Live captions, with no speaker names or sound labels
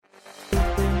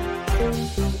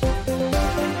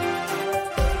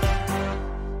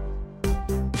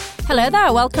Hello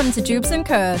there, welcome to Jubes &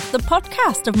 Co, the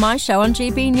podcast of my show on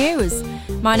GB News.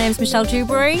 My name's Michelle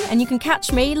Dewberry and you can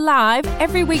catch me live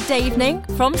every weekday evening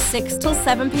from 6 till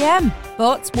 7pm.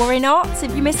 But worry not,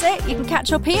 if you miss it, you can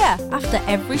catch up here after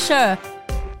every show.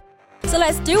 So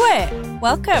let's do it.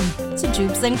 Welcome to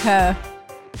Jubes & Co.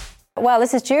 Well,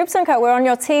 this is Jubes & Co. We're on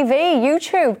your TV,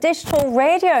 YouTube, digital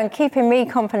radio and keeping me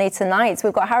company tonight.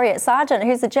 We've got Harriet Sargent,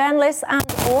 who's a journalist and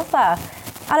author.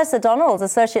 Alistair Donald,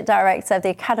 Associate Director of the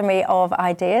Academy of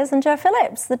Ideas, and Joe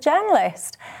Phillips, the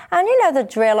journalist. And you know the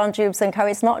drill on Jubes & Co.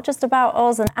 It's not just about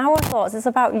us and our thoughts, it's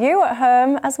about you at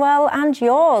home as well and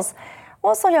yours.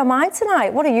 What's on your mind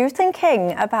tonight? What are you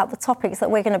thinking about the topics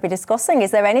that we're going to be discussing? Is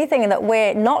there anything that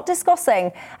we're not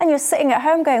discussing and you're sitting at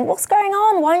home going, what's going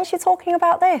on? Why aren't you talking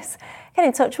about this? Get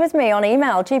in touch with me on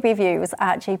email,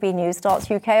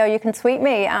 gbviews@gbnews.uk, or you can tweet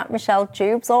me at Michelle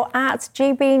Jubes or at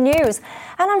gbnews.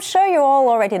 And I'm sure you all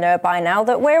already know by now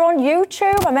that we're on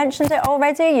YouTube. I mentioned it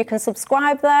already. You can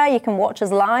subscribe there. You can watch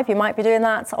us live. You might be doing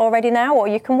that already now, or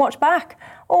you can watch back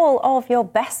all of your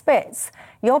best bits.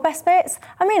 Your best bits?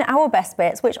 I mean our best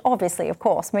bits, which obviously, of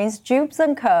course, means Jubes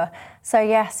 & Co. So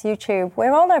yes, YouTube.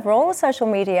 We're all over all the social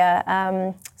media.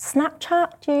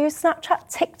 Snapchat, do you use Snapchat?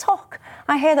 TikTok?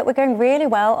 I hear that we're going really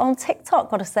well on TikTok,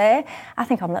 got to say. I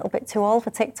think I'm a little bit too old for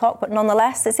TikTok, but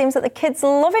nonetheless, it seems that the kids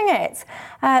are loving it.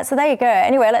 So there you go.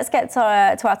 Anyway, let's get to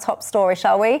our top story,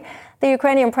 shall we? The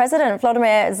Ukrainian President,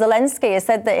 Volodymyr Zelensky, has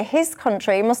said that his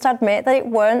country must admit that it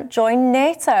won't join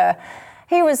NATO.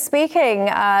 He was speaking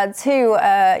to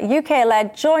a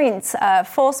UK-led joint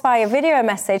force via video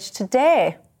message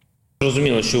today.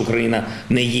 Зрозуміло, що Україна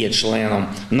не є членом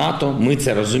НАТО, ми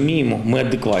це розуміємо, ми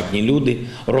адекватні люди.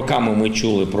 Роками ми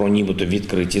чули про нібито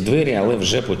відкриті двері, але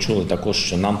вже почули також,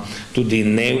 що нам туди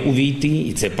не увійти,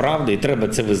 і це правда, і треба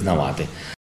це визнавати.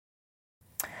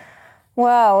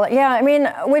 Well, yeah, I mean,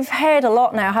 we've heard a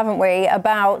lot now, haven't we,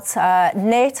 about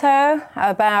NATO,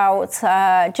 about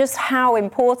just how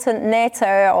important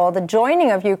NATO or the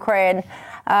joining of Ukraine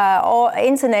or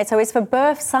into NATO is for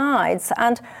both sides.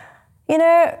 And you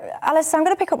know, Alice, I'm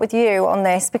going to pick up with you on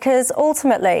this because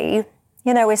ultimately,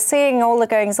 you know, we're seeing all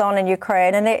the goings on in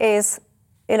Ukraine and it is,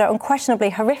 you know,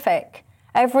 unquestionably horrific.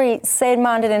 Every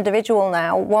sane-minded individual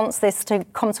now wants this to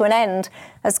come to an end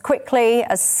as quickly,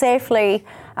 as safely,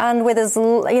 and with as,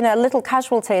 you know, little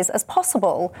casualties as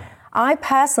possible. I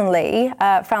personally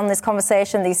found this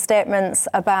conversation, these statements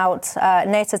about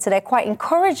NATO today quite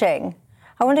encouraging.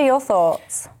 I wonder your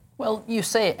thoughts. Well, you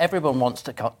say everyone wants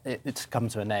it to come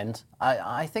to an end.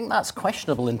 I think that's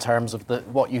questionable in terms of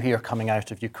what you hear coming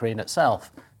out of Ukraine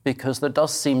itself, because there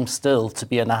does seem still to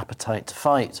be an appetite to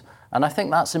fight. And I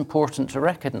think that's important to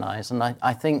recognise. And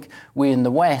I think we in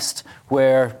the West,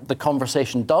 where the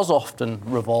conversation does often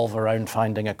revolve around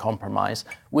finding a compromise,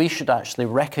 we should actually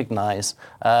recognise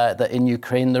that in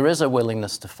Ukraine there is a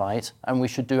willingness to fight, and we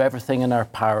should do everything in our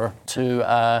power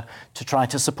to try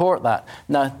to support that.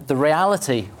 Now, the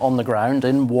reality on the ground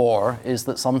in war is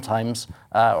that sometimes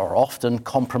or often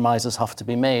compromises have to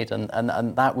be made,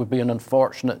 and that would be an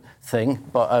unfortunate thing,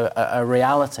 but a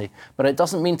reality. But it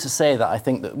doesn't mean to say that I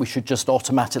think that we should just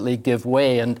automatically give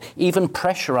way and even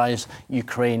pressurise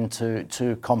Ukraine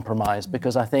to compromise,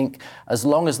 because I think as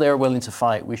long as they're willing to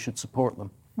fight, we should support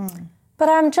them. But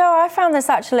Joe, I found this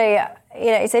actually,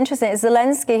 you know, it's interesting. It's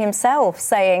Zelensky himself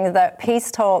saying that peace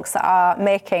talks are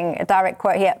making, a direct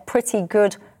quote here, pretty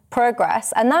good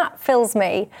progress, and that fills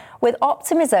me with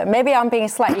optimism. Maybe I'm being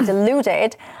slightly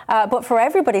deluded, but for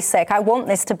everybody's sake, I want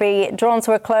this to be drawn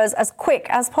to a close as quick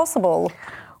as possible.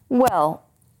 Well,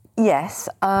 yes,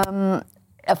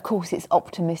 of course it's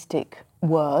optimistic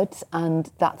words,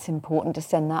 and that's important to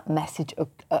send that message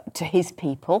to his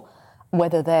people,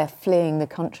 whether they're fleeing the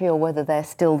country or whether they're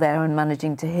still there and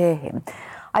managing to hear him.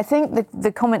 I think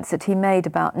the comments that he made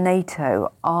about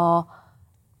NATO are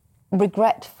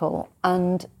regretful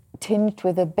and tinged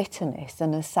with a bitterness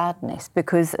and a sadness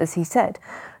because, as he said,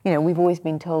 you know, we've always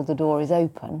been told the door is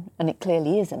open and it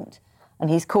clearly isn't. And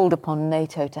he's called upon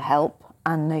NATO to help,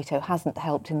 and NATO hasn't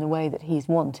helped in the way that he's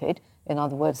wanted, in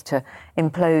other words, to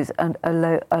impose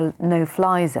a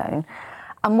no-fly zone.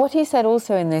 And what he said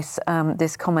also in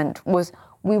this comment was,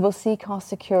 we will seek our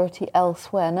security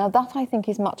elsewhere. Now, that I think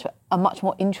is a much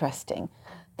more interesting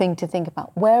thing to think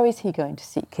about. Where is he going to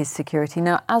seek his security?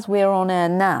 Now, as we're on air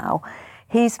now,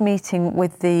 he's meeting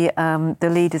with the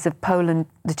leaders of Poland,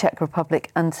 the Czech Republic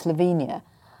and Slovenia.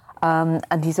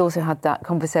 And he's also had that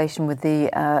conversation with the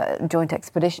Joint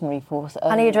Expeditionary Force.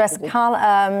 And he addressed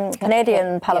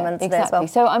Canadian Parliament today as well.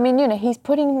 So, I mean, you know, he's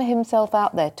putting himself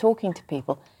out there, talking to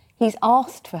people. He's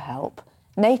asked for help.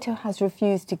 NATO has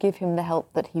refused to give him the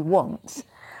help that he wants,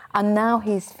 and now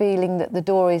he's feeling that the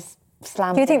door is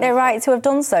slammed. Do you think they're right to have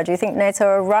done so? Do you think NATO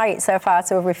are right so far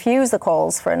to have refused the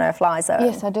calls for a no-fly zone?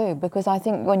 Yes, I do, because I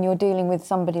think when you're dealing with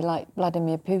somebody like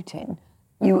Vladimir Putin,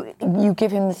 you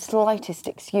give him the slightest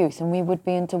excuse and we would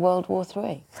be into World War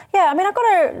III. Yeah, I mean,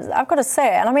 I've got to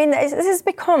say, and I mean, this has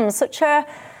become such a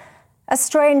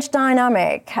strange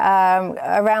dynamic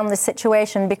around this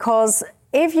situation, because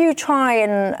if you try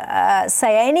and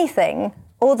say anything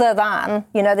other than,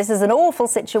 this is an awful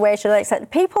situation, except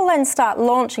people then start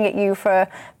launching at you for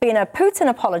being a Putin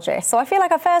apologist. So I feel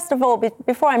like, first of all,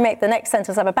 before I make the next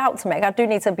sentence I'm about to make, I do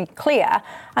need to be clear.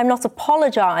 I'm not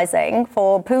apologising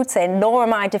for Putin, nor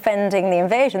am I defending the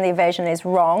invasion. The invasion is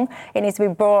wrong. It needs to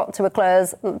be brought to a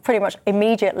close pretty much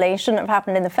immediately. It shouldn't have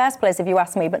happened in the first place, if you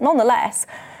ask me. But nonetheless,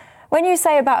 when you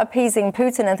say about appeasing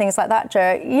Putin and things like that,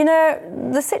 Joe,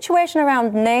 the situation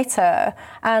around NATO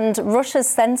and Russia's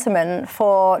sentiment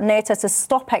for NATO to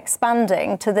stop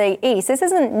expanding to the east, this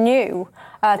isn't new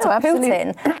to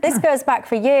Putin. This goes back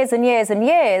for years and years and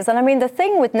years. And I mean, the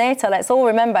thing with NATO, let's all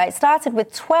remember, it started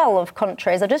with 12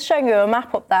 countries. I'm just showing you a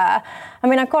map up there. I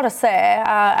mean, I've got to say,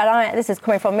 this is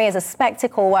coming from me as a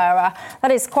spectacle wearer, that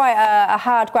is quite a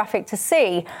hard graphic to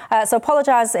see. So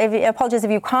apologise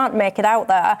if you can't make it out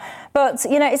there. But,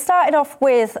 it started off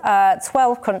with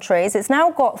 12 countries. It's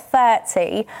now got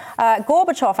 30.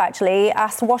 Gorbachev actually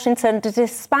asked Washington to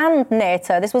disband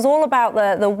NATO. This was all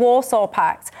about the Warsaw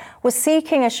Pact, was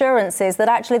seeking assurances that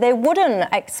actually they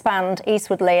wouldn't expand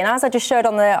eastwardly. And as I just showed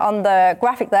on the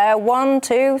graphic there, 1,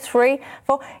 2, 3,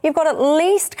 4, you've got at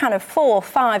least kind of 4 or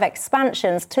 5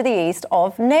 expansions to the east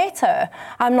of NATO.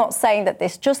 I'm not saying that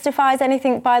this justifies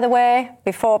anything, by the way,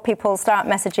 before people start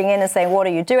messaging in and saying, what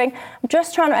are you doing? I'm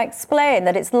just trying to explain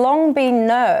that it's long been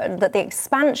known that the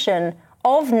expansion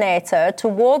of NATO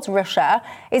towards Russia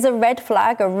is a red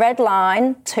flag, a red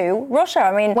line to Russia.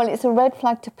 I mean, well, it's a red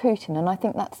flag to Putin, and I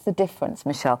think that's the difference,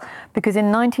 Michelle, because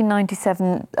in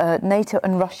 1997, NATO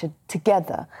and Russia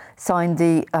together signed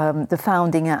the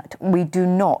founding act. We do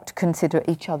not consider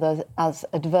each other as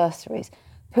adversaries.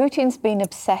 Putin's been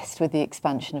obsessed with the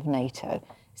expansion of NATO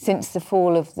since the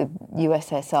fall of the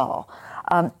USSR.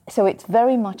 So it's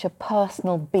very much a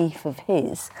personal beef of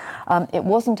his. It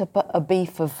wasn't a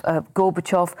beef of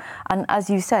Gorbachev. And as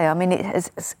you say, I mean, it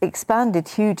has expanded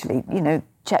hugely,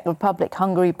 Czech Republic,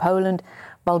 Hungary, Poland,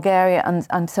 Bulgaria,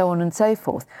 and so on and so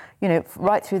forth,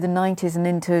 right through the 90s and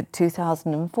into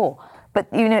 2004. But,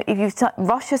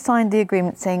 Russia signed the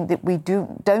agreement saying that we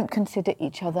don't consider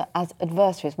each other as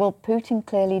adversaries. Well, Putin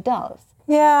clearly does.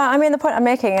 Yeah, I mean, the point I'm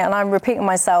making, and I'm repeating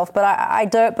myself, but I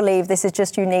don't believe this is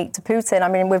just unique to Putin. I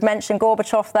mean, we've mentioned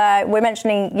Gorbachev there. We're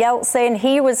mentioning Yeltsin.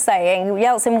 He was saying,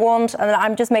 Yeltsin warned, and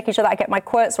I'm just making sure that I get my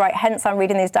quotes right, hence I'm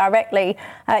reading these directly.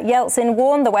 Yeltsin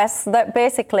warned the West that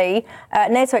basically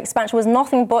NATO expansion was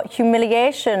nothing but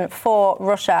humiliation for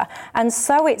Russia. And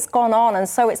so it's gone on, and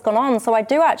so it's gone on. So I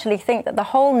do actually think that the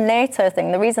whole NATO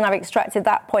thing, the reason I've extracted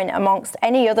that point amongst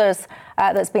any others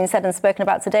that's been said and spoken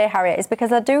about today, Harriet, is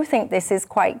because I do think this is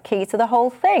quite key to the whole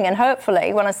thing. And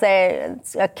hopefully, when I say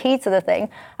it's a key to the thing,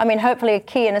 I mean hopefully a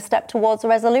key and a step towards a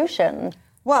resolution.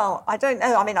 Well, I don't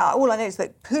know. I mean, all I know is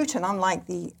that Putin, unlike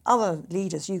the other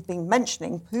leaders you've been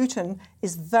mentioning, Putin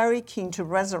is very keen to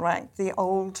resurrect the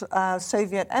old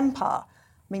Soviet empire.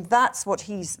 I mean, that's what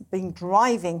he's been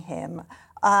driving him.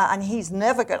 And he's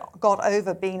never got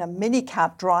over being a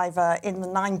minicab driver in the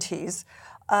 90s.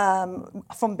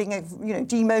 From being,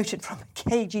 demoted from a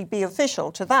KGB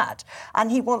official to that.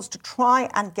 And he wants to try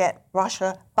and get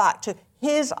Russia back to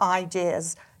his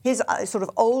ideas, his sort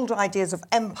of old ideas of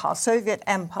empire, Soviet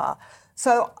empire.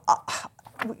 So,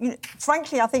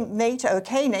 frankly, I think NATO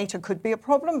could be a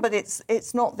problem, but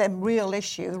it's not the real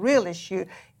issue. The real issue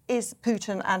is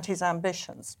Putin and his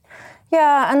ambitions.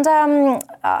 Yeah, and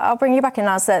I'll bring you back in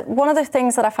now. So one of the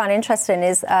things that I find interesting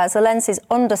is Zelensky's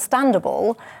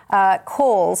understandable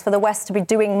calls for the West to be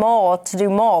doing more, to do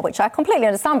more, which I completely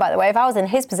understand, by the way. If I was in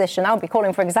his position, I would be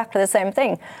calling for exactly the same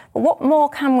thing. But what more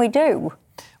can we do?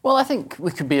 Well, I think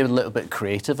we could be a little bit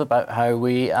creative about how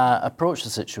we approach the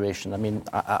situation. I mean,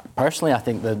 personally, I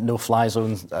think the no-fly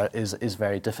zone is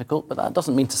very difficult, but that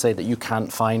doesn't mean to say that you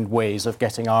can't find ways of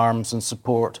getting arms and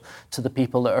support to the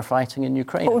people that are fighting in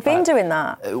Ukraine. But we've been doing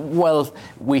that. Well,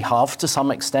 we have to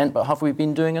some extent, but have we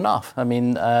been doing enough? I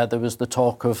mean, there was the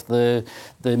talk of the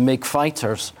MiG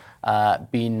fighters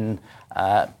being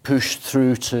pushed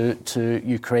through to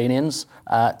Ukrainians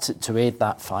to aid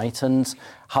that fight, and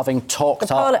having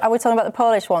talked up... Are we talking about the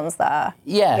Polish ones there?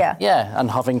 Yeah,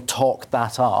 and having talked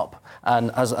that up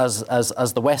And as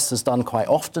the West has done quite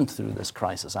often through this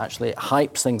crisis, actually it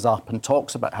hypes things up and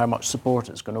talks about how much support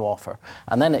it's going to offer.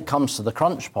 And then it comes to the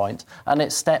crunch point and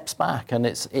it steps back, and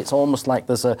it's almost like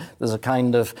there's a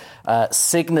kind of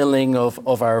signalling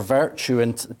of our virtue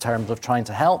in terms of trying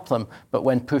to help them. But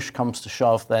when push comes to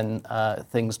shove, then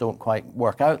things don't quite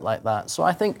work out like that. So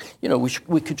I think,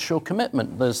 we could show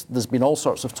commitment. There's been all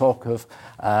sorts of talk of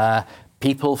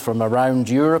people from around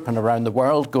Europe and around the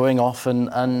world going off and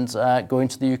going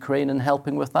to the Ukraine and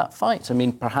helping with that fight. I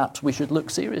mean, perhaps we should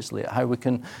look seriously at how we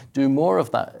can do more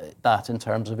of that in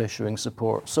terms of issuing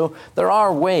support. So there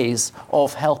are ways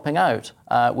of helping out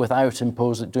without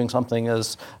doing something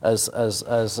as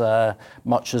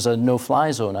much as a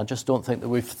no-fly zone. I just don't think that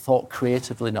we've thought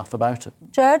creatively enough about it.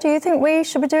 Jo, do you think we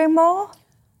should be doing more?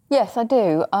 Yes, I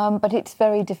do, but it's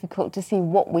very difficult to see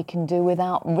what we can do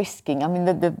without risking. I mean,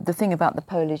 the thing about the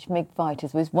Polish MiG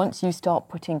fighters was once you start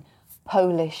putting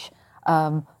Polish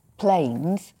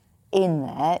planes in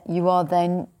there, you are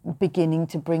then beginning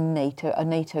to bring a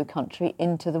NATO country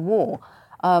into the war.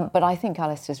 But I think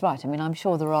Alistair's right. I mean, I'm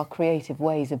sure there are creative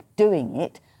ways of doing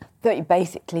it that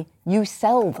basically you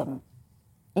sell them,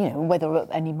 whether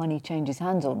any money changes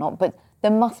hands or not. But there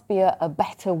must be a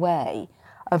better way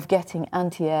of getting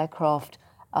anti-aircraft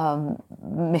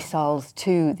missiles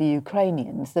to the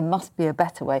Ukrainians. There must be a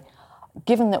better way,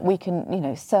 given that we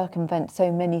can, circumvent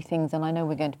so many things. And I know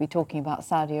we're going to be talking about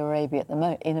Saudi Arabia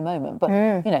in a moment, but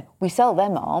we sell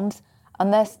them arms,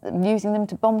 and they're using them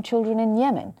to bomb children in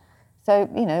Yemen. So,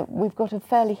 we've got a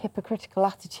fairly hypocritical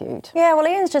attitude. Yeah, well,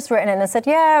 Ian's just written in and said,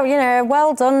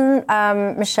 well done,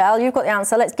 Michelle, you've got the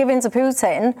answer. Let's give in to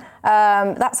Putin.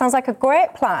 That sounds like a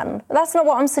great plan. That's not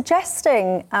what I'm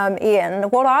suggesting, Ian.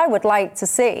 What I would like to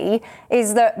see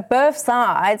is that both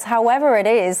sides, however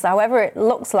it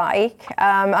looks like,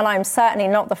 and I'm certainly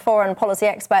not the foreign policy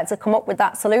expert to come up with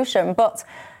that solution, but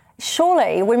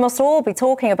surely we must all be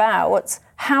talking about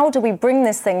how do we bring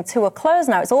this thing to a close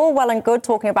now? It's all well and good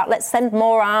talking about let's send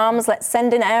more arms, let's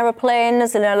send in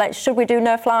aeroplanes, should we do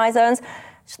no-fly zones?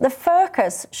 The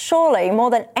focus, surely, more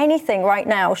than anything right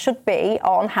now, should be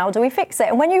on how do we fix it.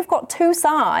 And when you've got two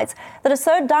sides that are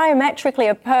so diametrically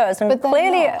opposed and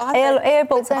clearly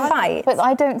able to fight... But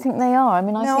I don't think they are. I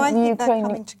mean, I think they're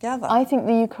coming together. I think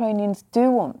the Ukrainians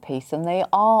do want peace and they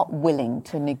are willing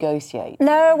to negotiate.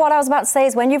 No, what I was about to say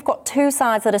is when you've got two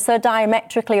sides that are so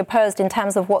diametrically opposed in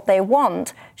terms of what they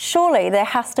want, surely there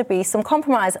has to be some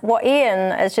compromise. What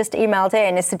Ian has just emailed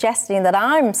in is suggesting that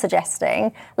I'm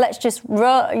suggesting, let's just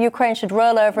Ukraine should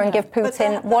roll over and give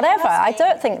Putin whatever. I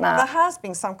don't think that. There has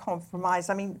been some compromise.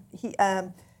 I mean,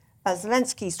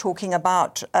 Zelensky's talking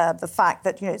about the fact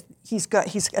that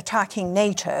he's attacking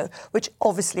NATO, which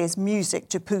obviously is music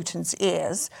to Putin's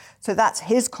ears. So that's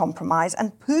his compromise.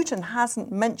 And Putin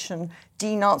hasn't mentioned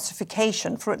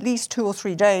denazification for at least 2 or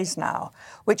 3 days now,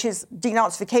 which is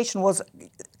denazification was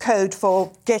code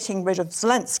for getting rid of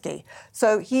Zelensky.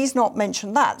 So he's not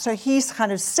mentioned that. So he's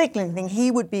kind of signaling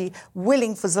he would be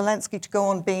willing for Zelensky to go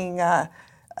on being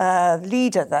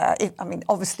leader there.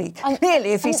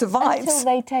 Clearly, if he survives. Until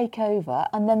they take over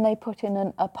and then they put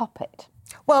in a puppet.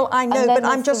 Well, I know, but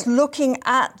I'm just looking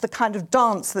at the kind of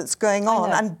dance that's going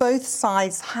on, and both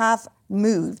sides have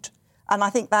moved. And I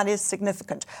think that is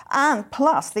significant. And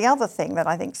plus, the other thing that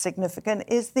I think is significant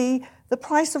is the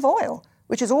price of oil,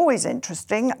 which is always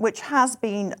interesting, which has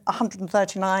been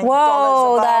 $139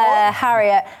 Whoa a barrel. there,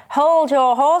 Harriet. Hold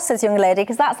your horses, young lady,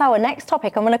 because that's our next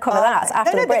topic. I'm going to cover that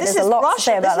after the break. There's a lot to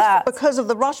say about that. Because of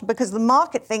the Russia, because the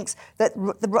market thinks that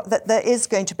there is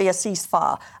going to be a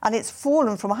ceasefire, and it's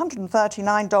fallen from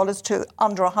 $139 to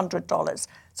under $100.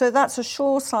 So that's a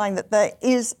sure sign that there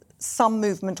is some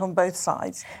movement on both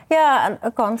sides. Yeah,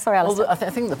 and go on, sorry, Alistair. Well,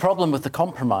 I think the problem with the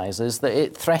compromise is that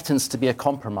it threatens to be a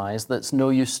compromise that's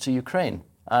no use to Ukraine.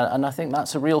 And I think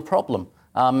that's a real problem.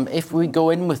 If we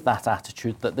go in with that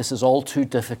attitude that this is all too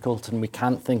difficult and we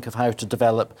can't think of how to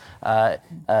develop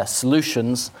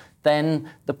solutions, then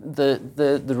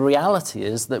the reality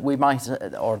is that we might,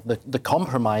 or the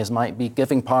compromise might be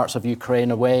giving parts of Ukraine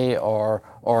away or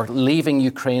leaving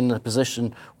Ukraine in a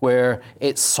position where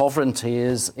its sovereignty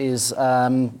is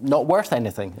not worth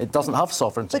anything. It doesn't have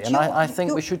sovereignty. And I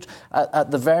think we should,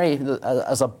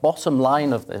 as a bottom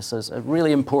line of this, as a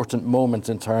really important moment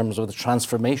in terms of the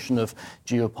transformation of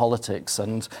geopolitics.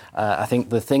 And I think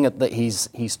the thing that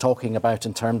he's talking about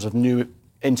in terms of new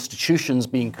institutions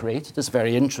being created is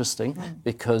very interesting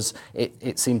because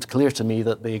it seemed clear to me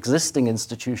that the existing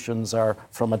institutions are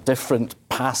from a different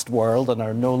past world and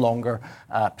are no longer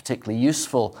particularly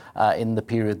useful in the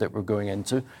period that we're going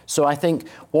into. So I think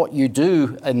what you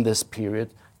do in this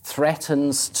period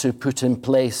threatens to put in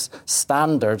place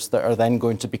standards that are then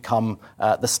going to become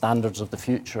the standards of the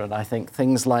future. And I think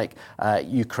things like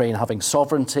Ukraine having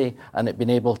sovereignty and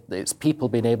its people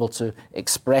being able to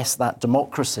express that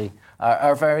democracy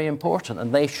are very important,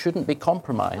 and they shouldn't be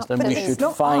compromised. And we should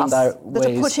find out ways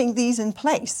that are putting these in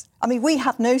place. I mean, we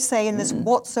have no say in this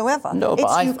whatsoever. No, but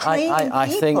it's Ukrainian I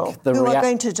people think who are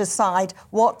going to decide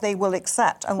what they will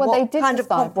accept and what kind of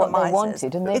compromises. What they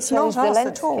wanted, and they it's not us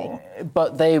at all.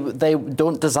 But they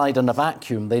don't decide in a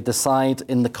vacuum. They decide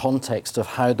in the context of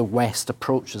how the West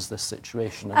approaches this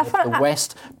situation. And if the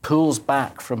West pulls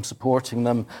back from supporting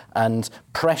them and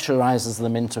pressurizes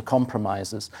them into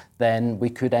compromises, then we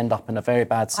could end up in a very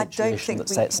bad situation that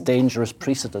sets dangerous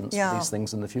precedents for these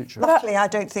things in the future. Luckily, I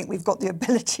don't think we've got the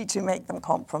ability to make them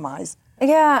compromise.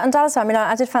 Yeah, and also, I mean,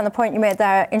 I did find the point you made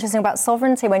there interesting about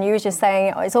sovereignty when you were just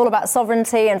saying it's all about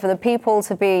sovereignty and for the people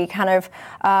to be kind of,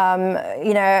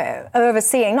 not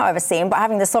overseeing, but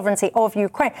having the sovereignty of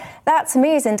Ukraine. That, to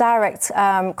me, is in direct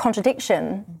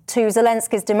contradiction to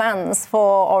Zelensky's demands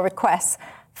or requests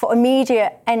for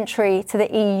immediate entry to the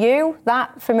EU.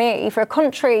 That, for me, for a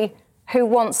country who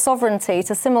wants sovereignty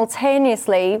to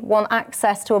simultaneously want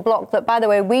access to a bloc that, by the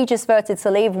way, we just voted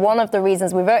to leave. One of the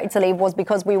reasons we voted to leave was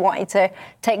because we wanted to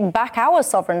take back our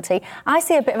sovereignty. I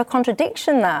see a bit of a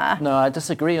contradiction there. No, I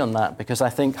disagree on that, because I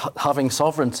think having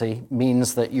sovereignty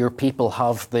means that your people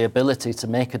have the ability to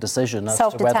make a decision as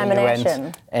to whether you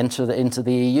enter into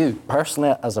the EU.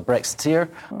 Personally, as a Brexiteer,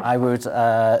 I would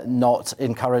not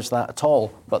encourage that at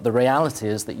all. But the reality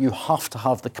is that you have to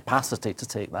have the capacity to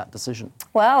take that decision.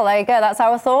 Well, there you go. That's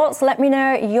our thoughts. Let me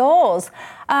know yours.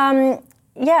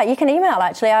 Yeah, you can email,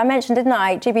 actually. I mentioned, didn't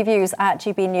I,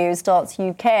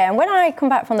 gbviews@gbnews.uk. And when I come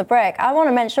back from the break, I want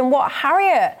to mention what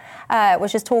Harriet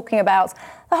was just talking about.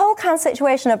 The whole kind of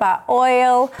situation about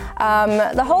oil,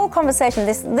 the whole conversation,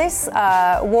 this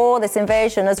war, this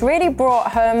invasion has really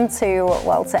brought home to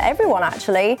everyone,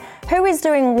 actually, who is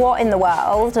doing what in the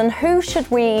world and who should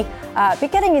we be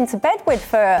getting into bed with,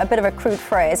 for a bit of a crude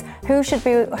phrase. Who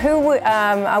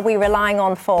are we relying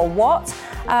on for what?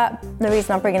 The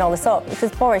reason I'm bringing all this up is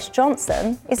because Boris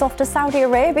Johnson is off to Saudi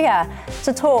Arabia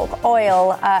to talk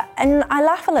oil. And I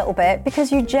laugh a little bit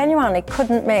because you genuinely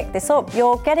couldn't make this up.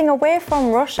 You're getting away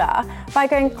from Russia by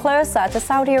going closer to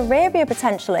Saudi Arabia,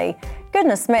 potentially.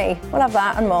 Goodness me. We'll have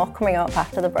that and more coming up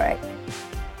after the break.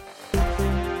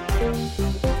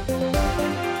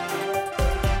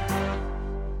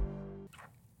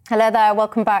 Hello there,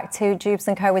 welcome back to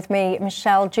Jubes & Co with me,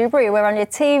 Michelle Dewberry. We're on your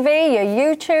TV, your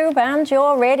YouTube and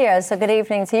your radio, so good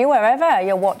evening to you wherever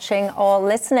you're watching or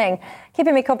listening.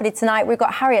 Keeping me company tonight, we've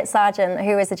got Harriet Sargent,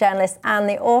 who is a journalist and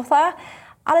the author,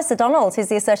 Alistair Donald, who's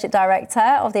the Associate Director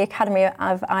of the Academy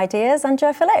of Ideas, and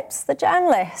Joe Phillips, the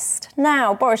journalist.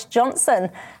 Now, Boris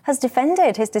Johnson has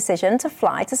defended his decision to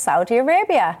fly to Saudi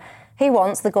Arabia. He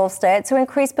wants the Gulf state to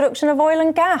increase production of oil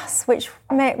and gas, which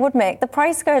would make the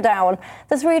price go down.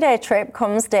 The 3-day trip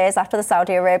comes days after the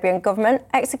Saudi Arabian government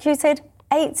executed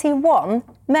 81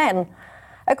 men.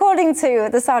 According to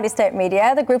the Saudi state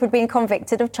media, the group had been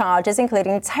convicted of charges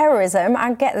including terrorism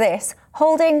and, get this,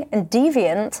 holding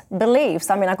deviant beliefs.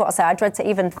 I mean, I've got to say, I dread to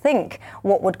even think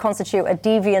what would constitute a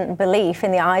deviant belief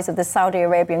in the eyes of the Saudi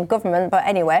Arabian government. But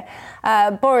anyway,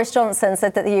 Boris Johnson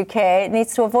said that the UK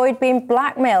needs to avoid being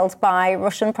blackmailed by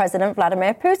Russian President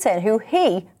Vladimir Putin, who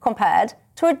he compared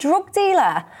to a drug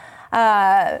dealer.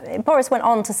 Boris went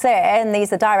on to say, and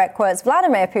these are direct quotes,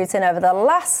 Vladimir Putin over the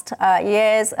last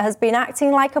years has been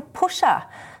acting like a pusher,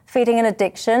 feeding an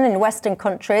addiction in Western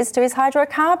countries to his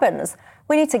hydrocarbons.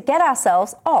 We need to get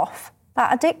ourselves off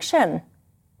that addiction.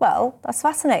 Well, that's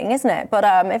fascinating, isn't it? But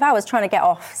if I was trying to get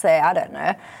off, say, I don't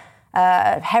know,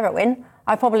 heroin,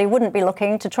 I probably wouldn't be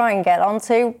looking to try and get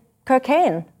onto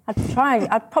cocaine.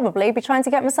 I'd probably be trying to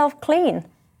get myself clean.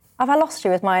 Have I lost you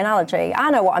with my analogy?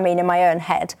 I know what I mean in my own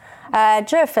head.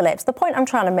 Joe Phillips, the point I'm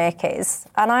trying to make is,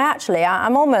 and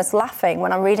I'm almost laughing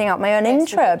when I'm reading out my own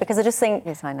intro, because I just think,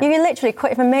 yes, I know. You literally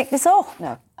couldn't even make this up.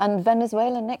 No. And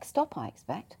Venezuela next stop, I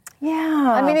expect.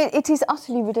 Yeah. I mean, it is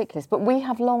utterly ridiculous, but we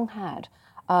have long had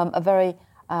a very,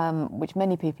 which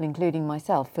many people, including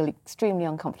myself, feel extremely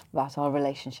uncomfortable about our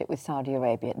relationship with Saudi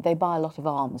Arabia. They buy a lot of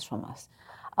arms from us.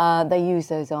 They use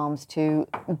those arms to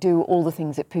do all the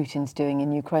things that Putin's doing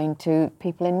in Ukraine to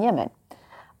people in Yemen.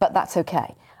 But that's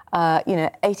okay.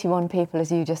 81 people,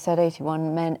 as you just said,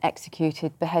 81 men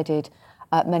executed, beheaded,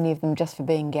 many of them just for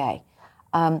being gay.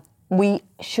 We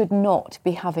should not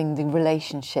be having the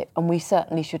relationship, and we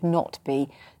certainly should not be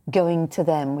going to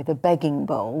them with a begging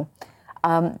bowl.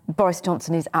 Boris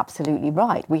Johnson is absolutely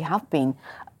right. We have been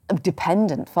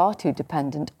dependent, far too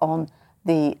dependent, on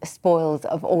the spoils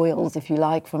of oils, if you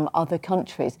like, from other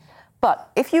countries.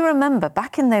 But if you remember,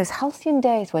 back in those halcyon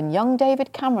days when young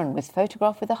David Cameron was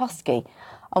photographed with a husky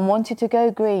and wanted to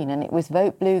go green, and it was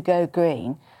vote blue, go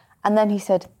green, and then he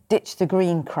said, ditch the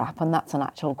green crap, and that's an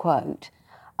actual quote.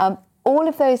 All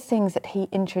of those things that he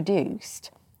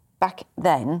introduced back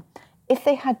then, if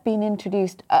they had been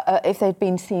introduced, if they'd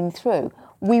been seen through,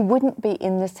 we wouldn't be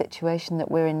in the situation that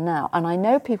we're in now. And I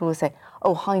know people will say,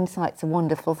 oh, hindsight's a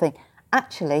wonderful thing.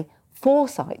 Actually,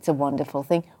 foresight's a wonderful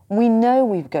thing. We know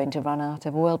we're going to run out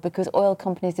of oil because oil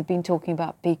companies have been talking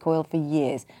about peak oil for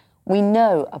years. We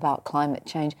know about climate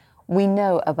change. We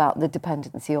know about the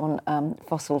dependency on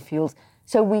fossil fuels.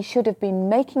 So we should have been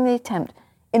making the attempt.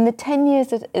 In the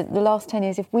last 10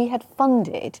 years, if we had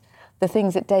funded the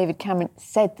things that David Cameron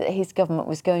said that his government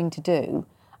was going to do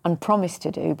and promised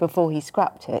to do before he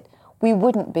scrapped it, we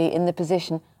wouldn't be in the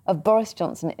position of Boris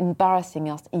Johnson embarrassing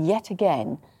us yet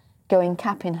again, going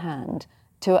cap in hand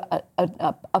to an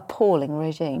appalling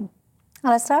regime.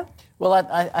 Alistair? Well,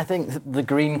 I think the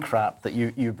green crap that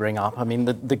you bring up, I mean,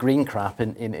 the green crap,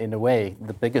 in a way,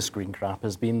 the biggest green crap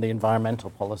has been the environmental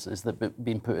policies that have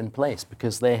been put in place,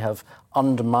 because they have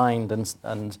undermined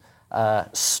and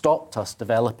stopped us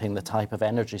developing the type of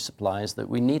energy supplies that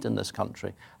we need in this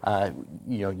country.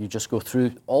 You just go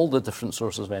through all the different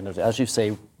sources of energy. As you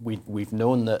say, we've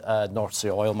known that North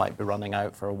Sea oil might be running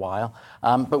out for a while,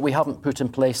 but we haven't put in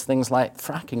place things like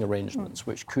fracking arrangements,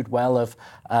 which could well have,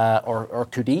 or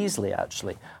could easily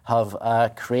actually have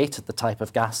created the type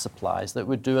of gas supplies that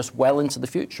would do us well into the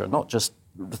future, not just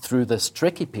through this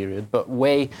tricky period, but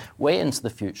way into the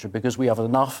future, because we have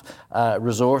enough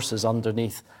resources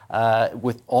underneath,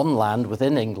 on land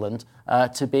within England,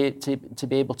 to be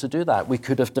able to do that. We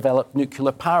could have developed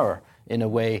nuclear power in a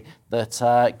way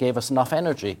that gave us enough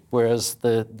energy, whereas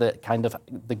the kind of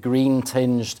the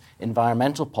green-tinged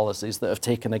environmental policies that have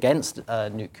taken against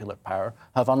nuclear power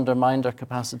have undermined our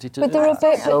capacity to do that.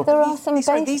 But there are some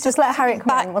bases. Just let Harriet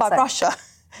come in. Backed by Russia.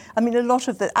 I mean, a lot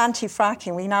of the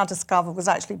anti-fracking we now discover was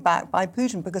actually backed by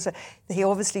Putin, because he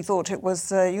obviously thought it was,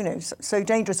 so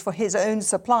dangerous for his own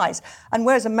supplies. And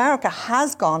whereas America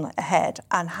has gone ahead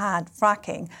and had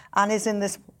fracking and is in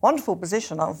this wonderful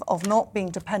position of not being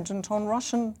dependent on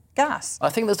Russian gas. I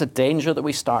think there's a danger that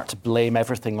we start to blame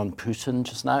everything on Putin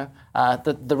just now.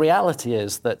 The reality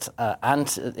is that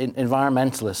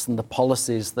environmentalists and the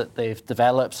policies that they've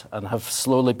developed and have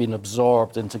slowly been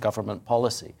absorbed into government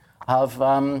policy have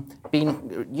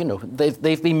been,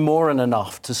 they've been more than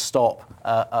enough to stop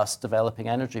us developing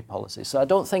energy policy. So I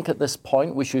don't think at this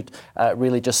point we should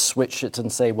really just switch it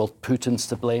and say, well, Putin's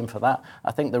to blame for that.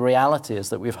 I think the reality is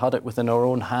that we've had it within our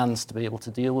own hands to be able to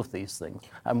deal with these things,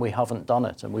 and we haven't done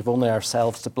it, and we've only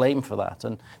ourselves to blame for that.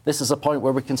 And this is a point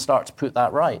where we can start to put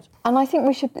that right. And I think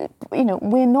we should,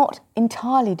 we're not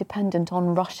entirely dependent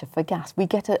on Russia for gas. We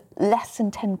get less than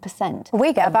 10%.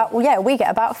 We get about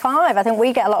 5%. I think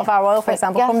we get a lot of our oil, for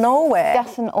example, from Norway.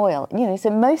 Gas and oil, so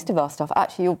most of our stuff,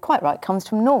 actually, you're quite right, comes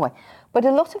from Norway. But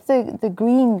a lot of the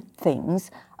green things,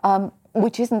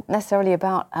 which isn't necessarily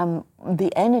about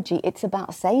the energy, it's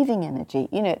about saving energy.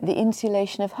 The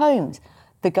insulation of homes,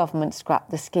 the government scrapped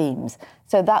the schemes.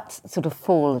 So that's sort of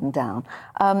fallen down.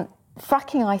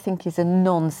 Fracking, I think, is a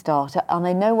non-starter. And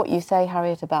I know what you say,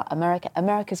 Harriet, about America.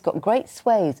 America's got great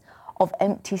swathes of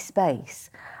empty space.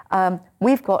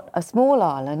 We've got a small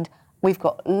island. We've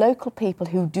got local people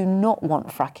who do not want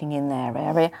fracking in their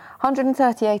area.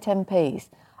 138 MPs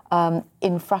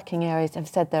in fracking areas have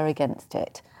said they're against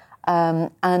it.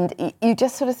 And you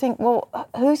just sort of think, well,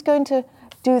 who's going to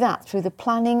do that through the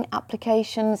planning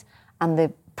applications and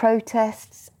the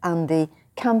protests and the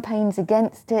campaigns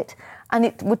against it? And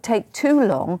it would take too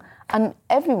long. And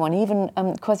everyone, even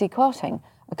Kwasi Kwarteng,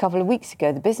 a couple of weeks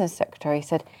ago, the business secretary,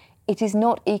 said it is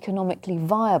not economically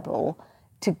viable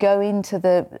to go into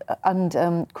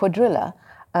Quadrilla.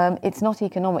 It's not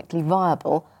economically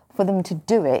viable for them to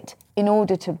do it in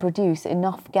order to produce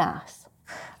enough gas.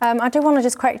 I do want to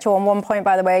just correct you on one point,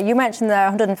 by the way. You mentioned there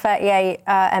are 138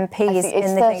 MPs.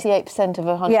 It's 38% of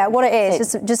 100. Yeah, what it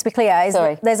is, just to be clear, is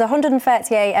there's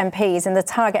 138 MPs in the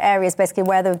target areas, basically,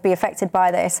 where they would be affected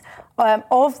by this.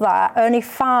 Of that, only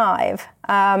 5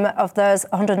 of those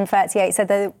 138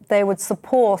 said they would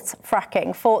support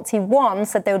fracking. 41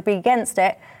 said they would be against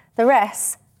it. The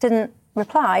rest didn't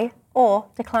reply or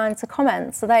declined to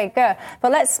comment. So there you go.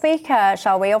 But let's speak,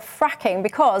 shall we, of fracking,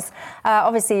 because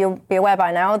obviously you'll be aware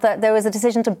by now that there was a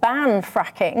decision to ban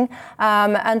fracking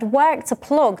and work to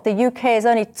plug the UK's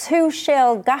only 2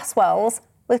 shale gas wells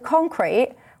with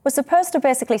concrete, was supposed to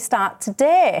basically start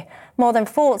today. More than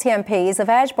 40 MPs have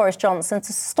urged Boris Johnson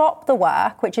to stop the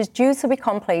work, which is due to be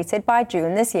completed by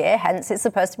June this year. Hence, it's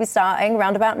supposed to be starting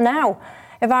round about now.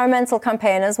 Environmental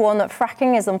campaigners warn that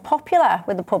fracking is unpopular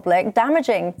with the public,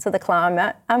 damaging to the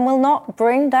climate, and will not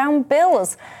bring down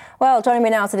bills. Well, joining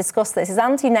me now to discuss this is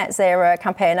anti-net zero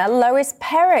campaigner Lois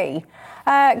Perry.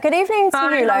 Good evening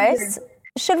to you, Lois.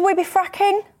 Should we be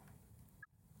fracking?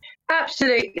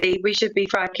 Absolutely, we should be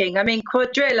fracking. I mean,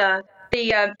 Quadrilla,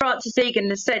 Francis Egan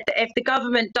has said that if the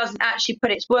government doesn't actually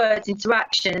put its words into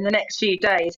action in the next few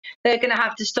days, they're going to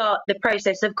have to start the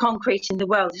process of concreting the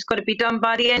wells. It's got to be done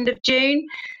by the end of June.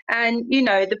 And, you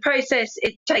know, the process,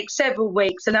 it takes several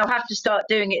weeks and they'll have to start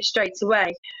doing it straight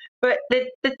away. But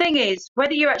the thing is,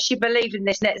 whether you actually believe in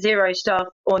this net zero stuff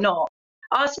or not,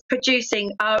 us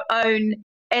producing our own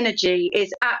energy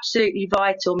is absolutely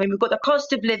vital. I mean, we've got the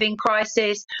cost of living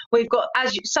crisis. We've got,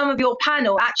 as some of your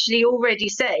panel actually already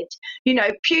said, you know,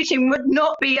 Putin would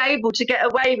not be able to get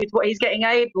away with what he's getting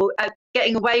away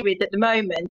with at the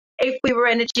moment if we were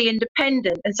energy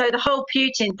independent. And so the whole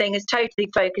Putin thing has totally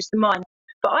focused the mind.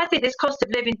 But I think this cost of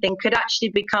living thing could actually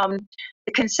become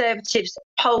the Conservatives'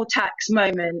 poll tax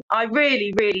moment. I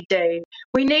really, really do.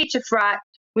 We need to frack.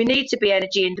 We need to be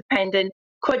energy independent.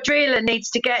 Quadrilla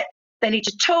they need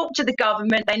to talk to the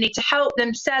government. They need to help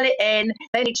them sell it in.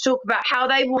 They need to talk about how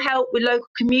they will help with local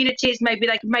communities. Maybe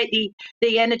they can make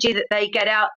the energy that they get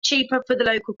out cheaper for the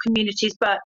local communities.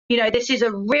 But, you know, this is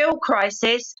a real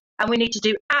crisis and we need to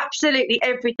do absolutely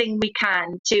everything we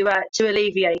can to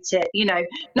alleviate it. You know,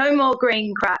 no more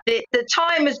green crap. The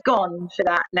time has gone for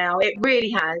that now. It really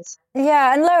has.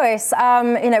 Yeah, and Lois,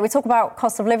 you know, we talk about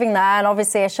cost of living there, and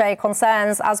obviously I share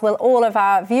concerns, as will all of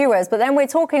our viewers. But then we're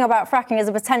talking about fracking as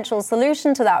a potential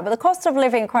solution to that. But the cost of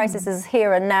living crisis is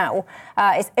here and now.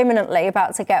 It's imminently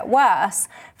about to get worse.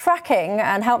 Fracking,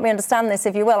 and help me understand this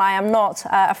if you will, I am not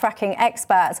a fracking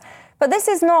expert, but this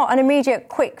is not an immediate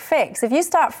quick fix. If you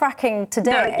start fracking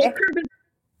today...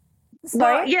 No,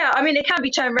 well, yeah, I mean, it can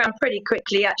be turned around pretty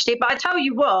quickly, actually. But I tell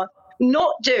you what,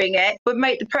 not doing it would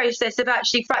make the process of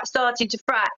actually starting to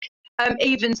frack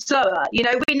even slower. You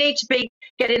know, we need to be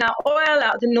getting our oil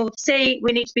out of the North Sea.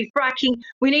 We need to be fracking.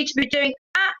 We need to be doing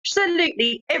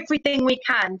absolutely everything we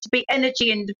can to be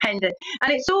energy independent.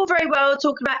 And it's all very well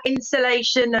talking about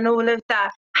insulation and all of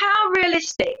that. How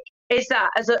realistic is that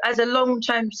as a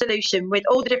long-term solution with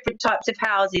all the different types of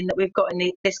housing that we've got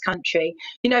in this country?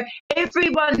 You know,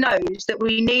 everyone knows that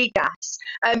we need gas.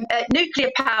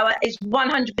 Nuclear power is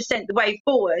 100% the way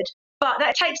forward, but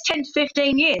that takes 10 to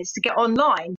 15 years to get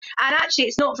online. And actually,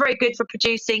 it's not very good for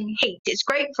producing heat. It's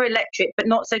great for electric, but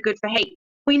not so good for heat.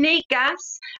 We need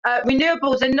gas.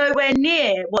 Renewables are nowhere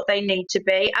near what they need to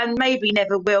be and maybe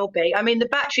never will be. I mean, the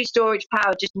battery storage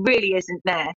power just really isn't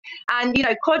there. And, you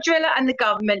know, Quadrilla and the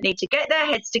government need to get their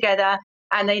heads together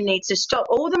and they need to stop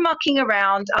all the mucking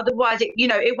around. Otherwise,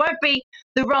 it won't be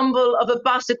the rumble of a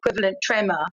bus equivalent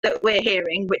tremor that we're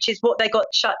hearing, which is what they got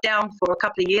shut down for a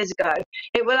couple of years ago.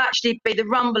 It will actually be the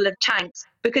rumble of tanks.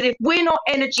 Because if we're not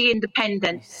energy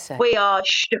independent, we are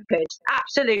stupid,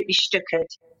 absolutely stupid.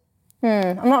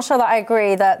 I'm not sure that I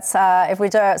agree that if we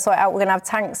don't sort it out, we're going to have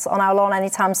tanks on our lawn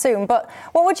anytime soon. But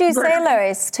what would you say,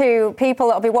 Lois, to people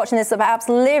that will be watching this that perhaps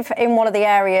live in one of the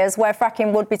areas where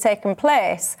fracking would be taking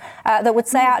place, that would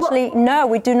say, actually, no,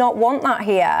 we do not want that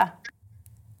here?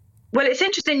 Well, it's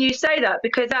interesting you say that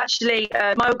because actually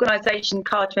my organisation,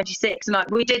 Car 26, and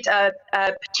we did a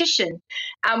petition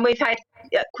and we've had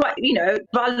quite,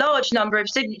 a large number of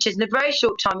signatures in a very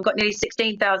short time. We've got nearly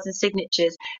 16,000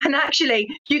 signatures. And actually,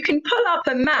 you can pull up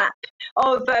a map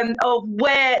of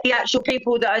where the actual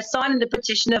people that are signing the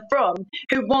petition are from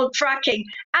who want fracking.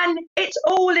 And it's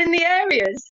all in the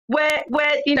areas where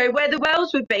the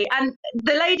wells would be. And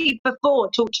the lady before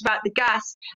talked about the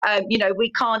gas,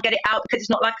 we can't get it out because it's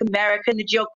not like America and the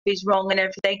geography is wrong and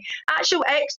everything. Actual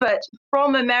experts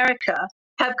from America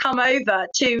have come over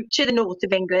to the north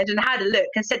of England and had a look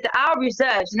and said that our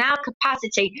reserves and our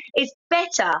capacity is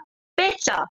better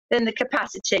than the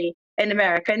capacity in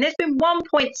America. And there's been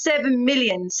 1.7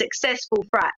 million successful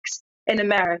fracks in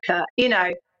America.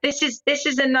 This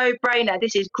is a no-brainer.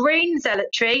 This is green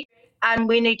zealotry. And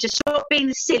we need to stop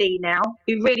being silly now.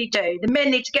 We really do. The men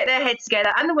need to get their heads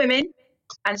together and the women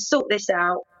and sort this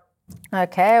out.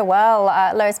 OK, well,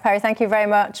 Lois Perry, thank you very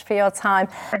much for your time.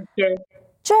 Thank you.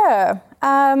 Jo,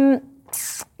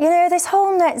 this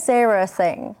whole net zero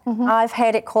thing, I've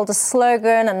heard it called a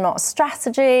slogan and not a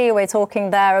strategy. We're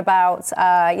talking there about,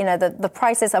 the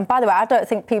prices. And by the way, I don't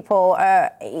think people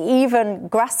are even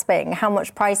grasping how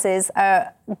much prices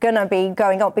are going to be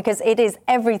going up because it is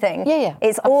everything. Yeah.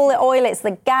 It's all the oil, it's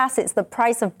the gas, it's the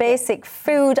price of basic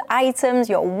food items,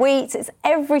 your wheat, it's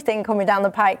everything coming down the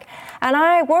pike. And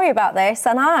I worry about this.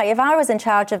 And if I was in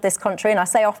charge of this country, and I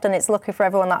say often it's lucky for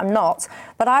everyone that I'm not,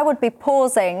 but I would be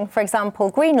pausing, for example,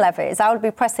 green levies. I would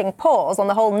be pressing pause on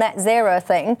the whole net zero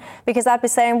thing because I'd be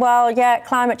saying, well, yeah,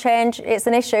 climate change, it's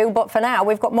an issue, but for now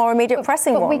we've got more immediate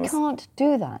pressing ones. But we can't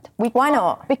do that. Why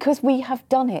not? Because we have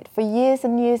done it for years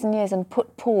and years and years and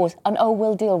put pause and,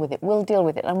 we'll deal with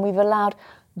it. And we've allowed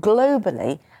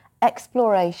globally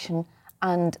exploration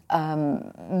and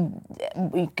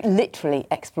literally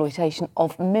exploitation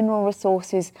of mineral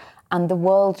resources and the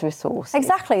world's resources.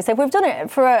 Exactly. So if we've done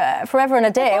it for forever and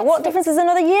a day, what difference is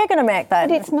another year going to make then?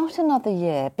 But it's not another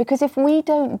year, because if we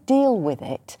don't deal with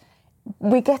it,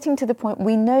 we're getting to the point,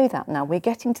 we know that now, we're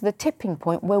getting to the tipping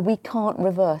point where we can't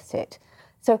reverse it.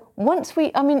 So once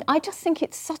I just think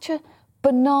it's such a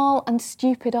banal and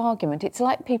stupid argument. It's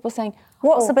like people saying,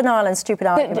 what's a banal and stupid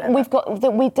argument?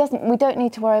 We don't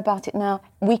need to worry about it now,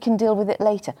 we can deal with it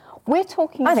later. We're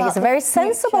talking about... I think it's a very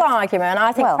sensible argument.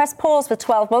 I think press pause for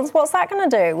 12 months, what's that going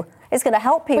to do? It's going to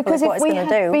help people, because is what it's going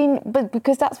to do.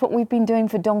 Because that's what we've been doing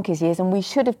for donkey's years, and we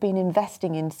should have been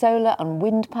investing in solar and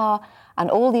wind power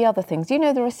and all the other things. You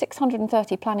know, there are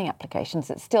 630 planning applications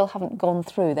that still haven't gone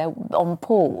through. They're on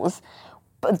pause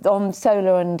on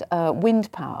solar and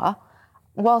wind power,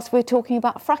 whilst we're talking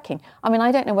about fracking. I mean,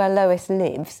 I don't know where Lois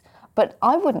lives, but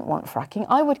I wouldn't want fracking.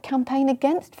 I would campaign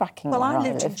against fracking. Well, I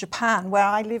lived in Japan, where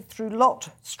I lived through a lot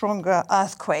stronger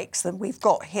earthquakes than we've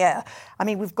got here. I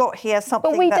mean, we've got here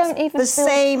something that's the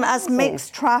same as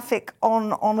mixed traffic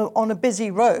on a busy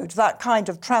road, that kind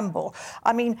of tremble.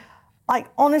 I mean, I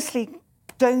honestly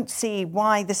don't see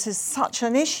why this is such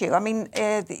an issue. I mean...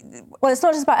 well, it's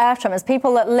not just about air tremors.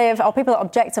 People that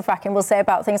object to fracking will say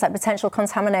about things like potential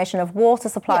contamination of water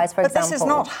supplies, for example. But this has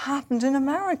not happened in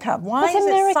America. Why is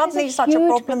it suddenly such a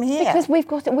problem here? Because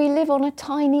we live on a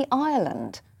tiny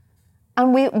island,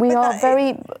 and we are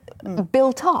very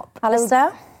built up.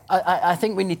 Alistair? I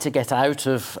think we need to get out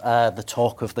of the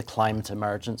talk of the climate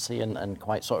emergency and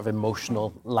quite sort of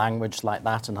emotional language like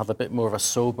that, and have a bit more of a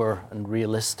sober and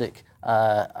realistic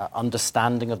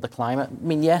understanding of the climate. I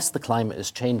mean, yes, the climate is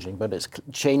changing, but it's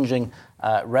changing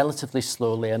relatively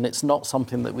slowly, and it's not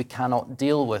something that we cannot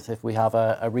deal with if we have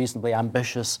a reasonably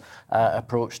ambitious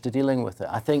approach to dealing with it.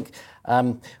 I think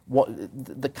what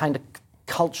the kind of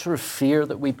culture of fear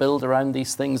that we build around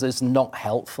these things is not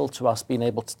helpful to us being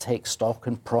able to take stock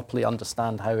and properly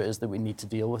understand how it is that we need to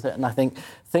deal with it. And I think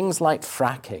things like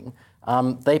fracking,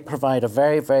 they provide a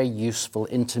very, very useful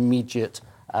intermediate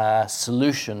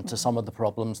solution to some of the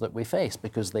problems that we face,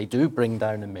 because they do bring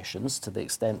down emissions to the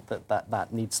extent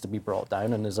that needs to be brought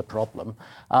down and is a problem.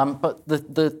 But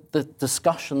the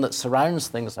discussion that surrounds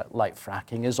things like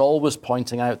fracking is always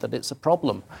pointing out that it's a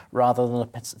problem rather than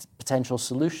a potential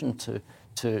solution to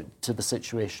the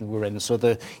situation we're in.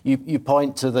 So you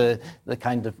point to the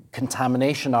kind of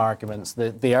contamination arguments,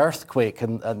 the earthquake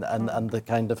and the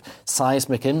kind of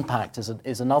seismic impact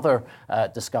is another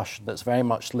discussion that's very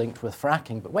much linked with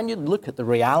fracking. But when you look at the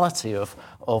reality of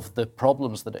the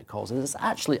problems that it causes, it's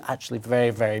actually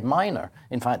very, very minor.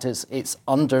 In fact, it's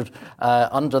under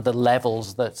the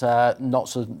levels that not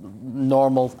so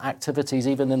normal activities,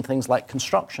 even in things like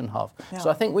construction, have. Yeah. So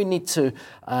I think we need to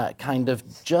kind of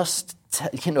just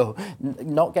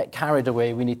not get carried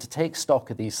away. We need to take stock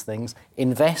of these things,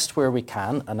 invest where we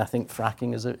can, and I think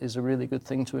fracking is a really good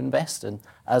thing to invest in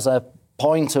as a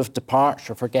point of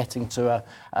departure for getting to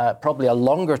probably a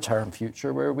longer-term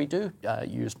future where we do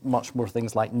use much more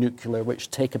things like nuclear, which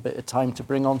take a bit of time to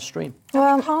bring on stream.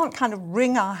 Well, we can't kind of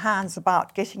wring our hands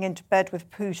about getting into bed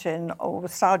with Putin or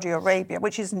with Saudi Arabia,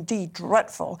 which is indeed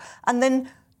dreadful, and then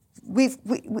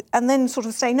and then sort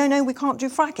of say, no, we can't do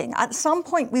fracking. At some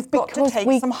point, we've got to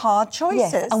take some hard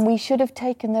choices. Yes, and we should have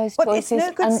taken those choices. But it's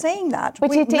no good saying that.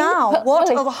 What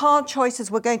are the hard choices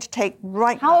we're going to take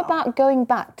right now? How about going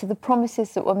back to the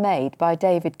promises that were made by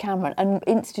David Cameron and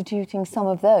instituting some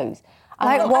of those?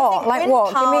 Like what? Like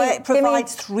what? It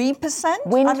provides 3%.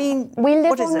 We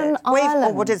live on an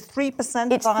island. What is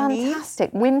 3% of our needs? It's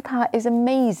fantastic. Wind power is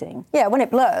amazing. Yeah, when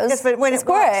it blows. Yes, but when it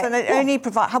works, and it only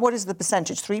provides. What is the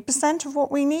percentage? 3% of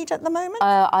what we need at the moment?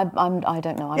 I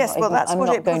don't know. That's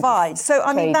what it provides. So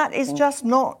that is just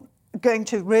not going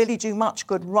to really do much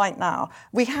good right now.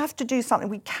 We have to do something.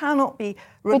 We cannot be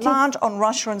reliant on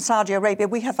Russia and Saudi Arabia.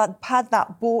 We have had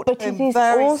that bought home very strongly.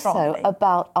 But it is also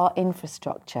about our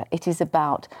infrastructure. It is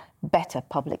about better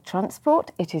public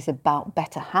transport. It is about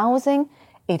better housing.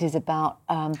 It is about...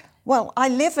 Well, I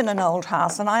live in an old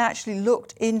house and I actually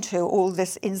looked into all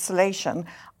this insulation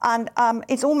and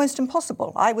it's almost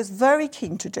impossible. I was very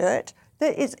keen to do it.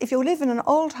 If you live in an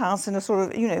old house in a sort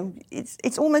of,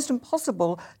 it's almost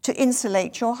impossible to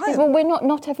insulate your home. Yes, well,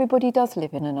 not everybody does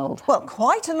live in an old house. Well,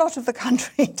 quite a lot of the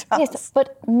country does. Yes,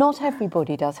 but not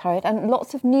everybody does, Harriet, and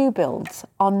lots of new builds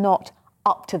are not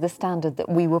up to the standard that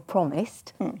we were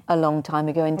promised a long time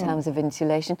ago in terms of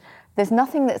insulation. There's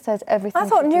nothing that says everything... I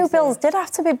thought new builds did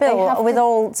have to be built with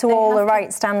all the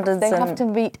right standards. They have to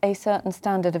meet a certain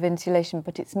standard of insulation,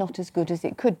 but it's not as good as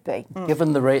it could be.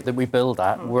 Given the rate that we build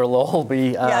at, we'll all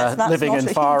be living in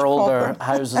far older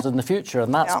houses in the future,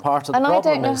 and that's part of the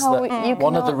problem. Is that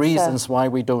one of the reasons why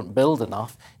we don't build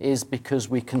enough is because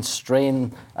we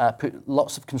constrain, put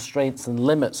lots of constraints and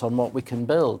limits on what we can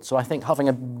build. So I think having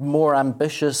a more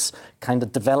ambitious kind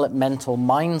of developmental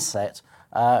mindset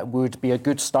would be a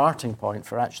good starting point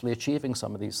for actually achieving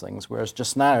some of these things, whereas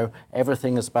just now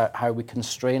everything is about how we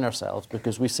constrain ourselves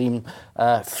because we seem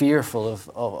fearful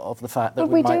of the fact that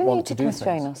we might want to do things. We do need to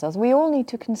constrain ourselves. We all need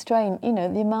to constrain,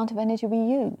 the amount of energy we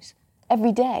use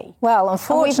every day. Well,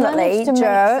 unfortunately, to make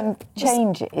some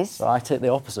changes. So I take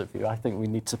the opposite view. I think we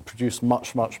need to produce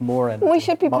much, much more energy. We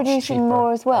should be producing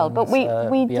more as well, but we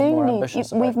do need.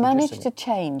 We've managed to to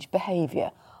change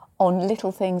behaviour on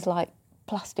little things like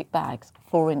plastic bags,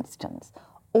 for instance.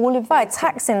 All of by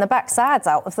taxing the backsides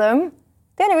out of them.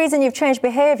 The only reason you've changed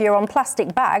behaviour on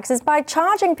plastic bags is by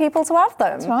charging people to have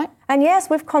them. That's right. And yes,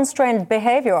 we've constrained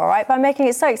behaviour, all right, by making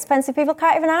it so expensive people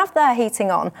can't even have their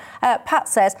heating on. Pat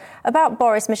says, about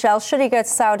Boris, Michelle, should he go to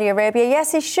Saudi Arabia?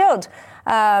 Yes, he should.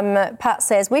 Pat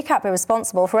says, we can't be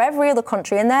responsible for every other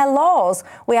country and their laws.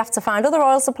 We have to find other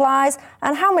oil supplies.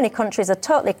 And how many countries are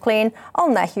totally clean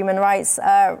on their human rights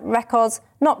records?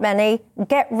 Not many.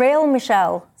 Get real,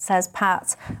 Michelle, says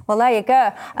Pat. Well, there you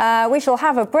go. We shall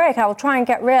have a break. I will try and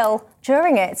get real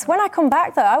during it. When I come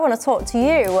back, though, I want to talk to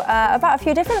you about a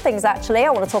few different things, actually. I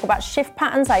want to talk about shift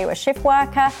patterns. Are you a shift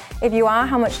worker? If you are,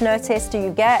 how much notice do you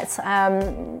get?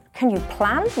 Can you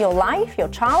plan your life, your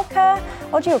childcare?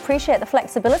 Or do you appreciate the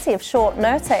flexibility of short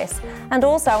notice? And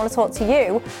also, I want to talk to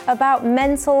you about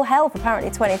mental health. Apparently,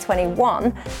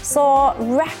 2021 saw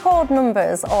record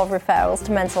numbers of referrals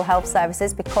to mental health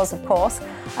services because, of course,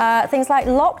 things like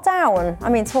lockdown. I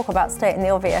mean, talk about stating the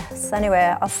obvious.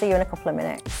 Anyway, I'll see you in a couple of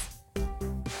minutes.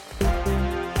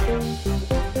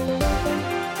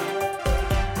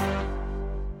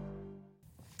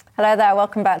 Hello there,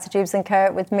 welcome back to Jubes &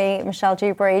 Co with me, Michelle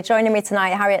Dewberry. Joining me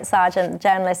tonight, Harriet Sargent,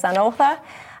 journalist and author,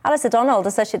 Alistair Donald,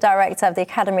 Associate Director of the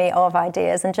Academy of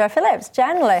Ideas, and Joe Phillips,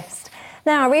 journalist.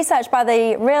 Now, research by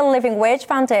the Real Living Wage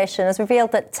Foundation has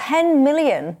revealed that 10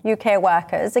 million UK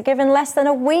workers are given less than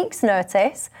a week's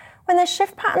notice when their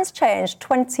shift patterns change.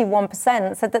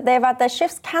 21% said that they've had their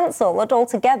shifts cancelled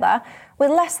altogether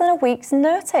with less than a week's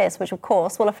notice, which of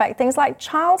course will affect things like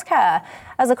childcare.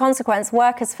 As a consequence,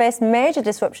 workers face major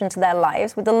disruption to their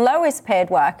lives, with the lowest paid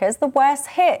workers the worst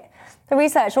hit. The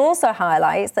research also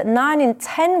highlights that 9 in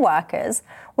 10 workers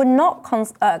were not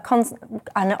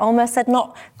I almost said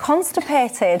not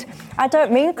constipated. I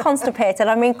don't mean constipated,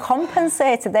 I mean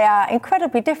compensated. They are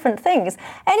incredibly different things.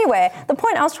 Anyway, the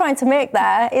point I was trying to make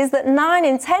there is that 9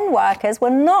 in 10 workers were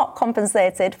not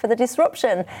compensated for the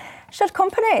disruption. Should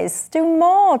companies do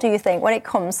more, do you think, when it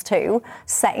comes to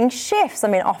setting shifts? I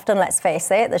mean, often, let's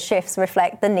face it, the shifts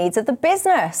reflect the needs of the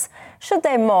business. Should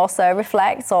they more so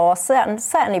reflect, or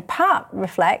certainly part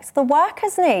reflect, the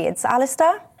workers' needs?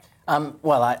 Alistair?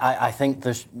 Well, I think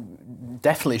there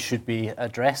definitely should be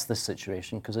addressed this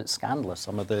situation because it's scandalous,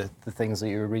 some of the things that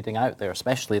you're reading out there,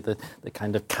 especially the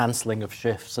kind of cancelling of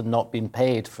shifts and not being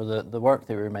paid for the work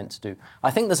they were meant to do.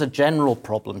 I think there's a general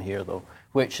problem here, though,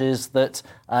 which is that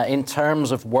in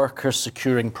terms of workers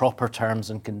securing proper terms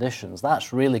and conditions,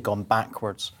 that's really gone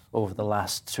backwards over the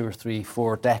last 2 or 3,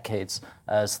 4 decades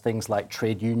as things like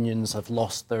trade unions have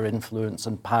lost their influence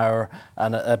and power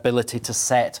and ability to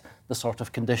set the sort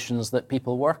of conditions that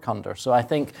people work under. So I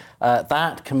think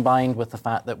that combined with the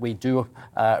fact that we do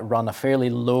run a fairly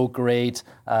low-grade,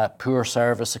 poor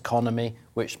service economy,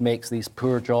 which makes these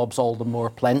poor jobs all the more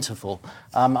plentiful.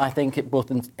 I think it,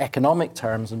 both in economic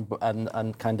terms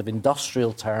and kind of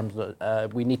industrial terms,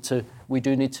 we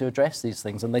do need to address these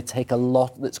things, and it's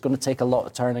going to take a lot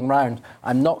of turning round.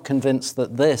 I'm not convinced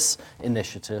that this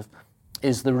initiative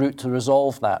is the route to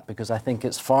resolve that, because I think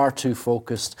it's far too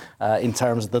focused in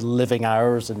terms of the living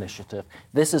hours initiative.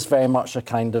 This is very much a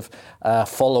kind of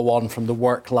follow-on from the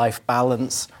work-life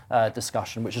balance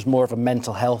discussion, which is more of a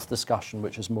mental health discussion,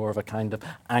 which is more of a kind of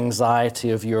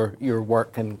anxiety of your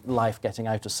work and life getting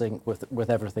out of sync with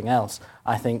everything else.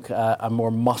 I think a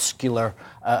more muscular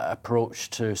approach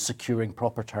to securing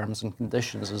proper terms and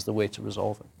conditions is the way to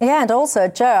resolve it. Yeah, and also,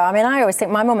 Joe, I mean, I always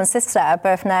think my mum and sister are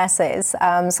both nurses,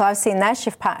 so I've seen their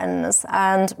shift patterns,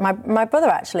 and my brother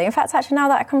actually, in fact, now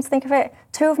that I come to think of it,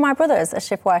 2 of my brothers are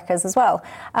shift workers as well.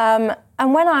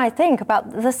 And when I think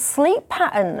about the sleep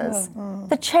patterns,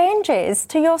 the changes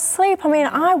to your sleep, I mean,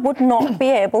 I would not be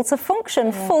able to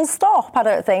function full stop, I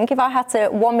don't think, if I had to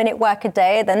 1 minute work a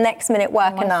day, the next minute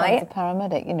work a night. My son's a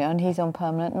paramedic, and he's on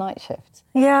permanent night shifts.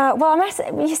 Yeah, well,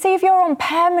 you see, if you're on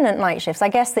permanent night shifts, I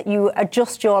guess that you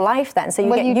adjust your life then, so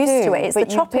you get used to it. It's the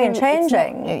chopping and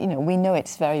changing. Not, we know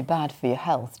it's very bad for your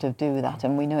health to do that,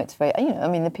 and we know it's very,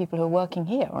 the people who are working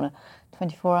here on a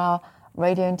 24-hour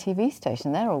radio and TV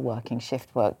station, they're all working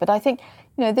shift work. But I think,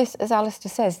 this, as Alistair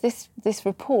says, this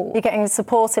report... You're getting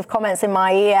supportive comments in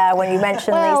my ear when you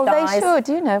mention these guys. Well,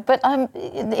 they should, but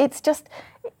it's just...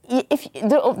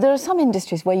 There are some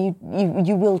industries where you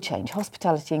will change.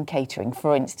 Hospitality and catering,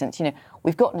 for instance,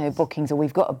 we've got no bookings or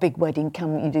we've got a big wedding,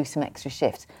 can you do some extra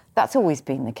shifts? That's always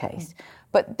been the case.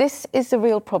 But this is a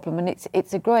real problem, and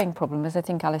it's a growing problem, as I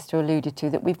think Alistair alluded to,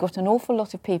 that we've got an awful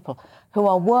lot of people who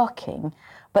are working,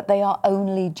 but they are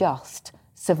only just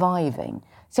surviving.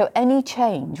 So any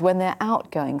change when they're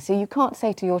outgoing, so you can't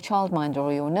say to your childminder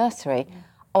or your nursery,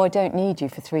 oh, I don't need you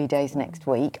for 3 days next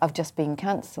week, I've just been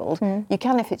cancelled. You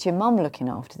can if it's your mum looking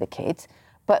after the kids,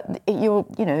 but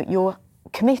you're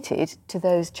committed to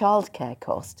those childcare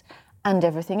costs and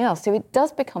everything else. So it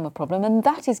does become a problem, and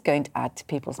that is going to add to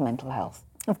people's mental health.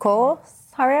 Of course.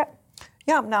 Harriet?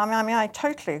 Yeah, no, I mean, I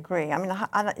totally agree. I mean,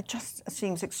 and it just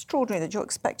seems extraordinary that you're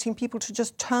expecting people to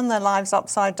just turn their lives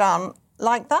upside down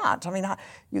like that. I mean,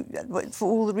 for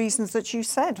all the reasons that you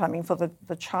said. I mean, for the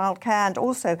childcare, and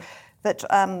also that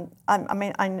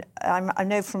I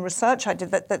know from research I did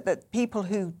that people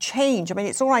who change. I mean,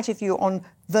 it's all right if you're on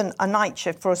a night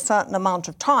shift for a certain amount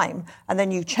of time and then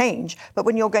you change, but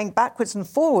when you're going backwards and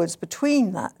forwards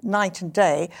between that night and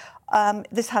day,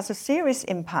 this has a serious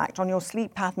impact on your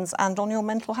sleep patterns and on your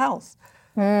mental health.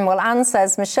 Well, Anne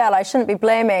says, Michelle, I shouldn't be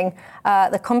blaming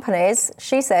the companies.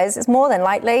 She says it's more than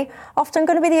likely often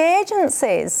going to be the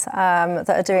agencies that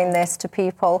are doing this to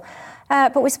people.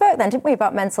 But we spoke then, didn't we,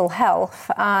 about mental health?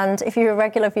 And if you're a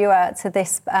regular viewer to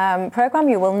this programme,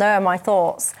 you will know my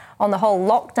thoughts on the whole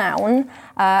lockdown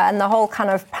and the whole kind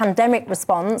of pandemic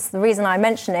response. The reason I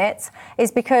mention it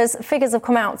is because figures have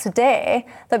come out today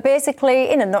that basically,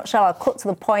 in a nutshell, I'll cut to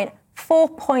the point,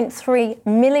 4.3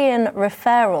 million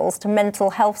referrals to mental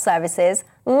health services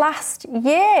last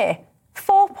year.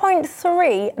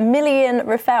 4.3 million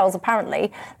referrals,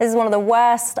 apparently. This is one of the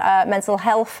worst mental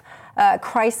health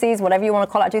crises, whatever you want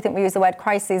to call it. I do think we use the word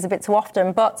crises a bit too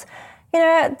often. But,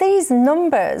 these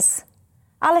numbers,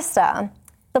 Alistair,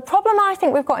 the problem I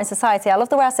think we've got in society, I love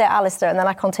the way I say Alistair and then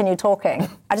I continue talking.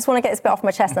 I just want to get this bit off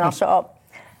my chest and I'll shut up.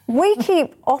 We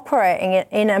keep operating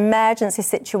in emergency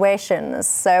situations.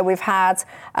 So we've had,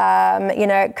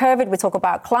 COVID, we talk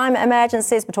about climate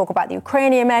emergencies, we talk about the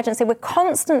Ukrainian emergency. We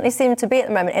constantly seem to be at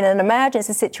the moment in an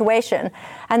emergency situation.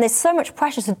 And there's so much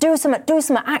pressure to do something,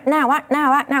 act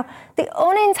now. The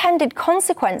unintended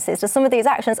consequences to some of these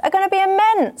actions are going to be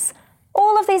immense.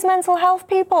 All of these mental health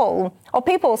people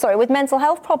with mental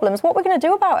health problems, what we're going to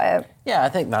do about it? Yeah, I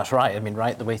think that's right. I mean,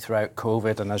 right the way throughout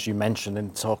COVID, and as you mentioned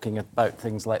in talking about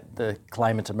things like the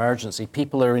climate emergency,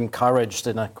 people are encouraged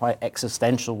in a quite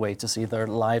existential way to see their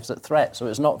lives at threat. So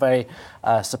it's not very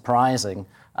surprising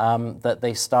that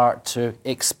they start to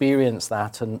experience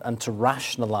that and to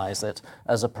rationalise it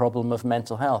as a problem of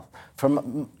mental health.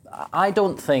 I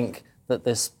don't think that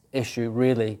this issue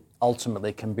really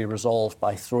ultimately can be resolved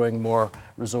by throwing more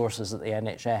resources at the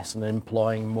NHS and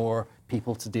employing more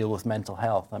people to deal with mental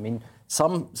health. I mean,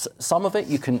 some of it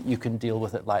you can deal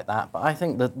with it like that, but I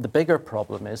think that the bigger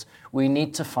problem is we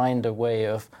need to find a way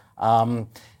of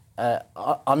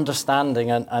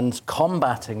understanding and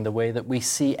combating the way that we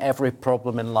see every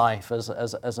problem in life as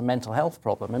a mental health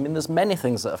problem. I mean, there's many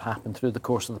things that have happened through the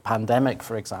course of the pandemic,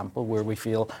 for example, where we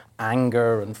feel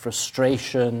anger and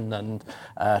frustration and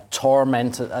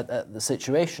torment at the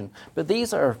situation. But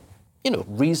these are,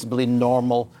 reasonably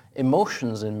normal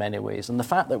emotions in many ways. And the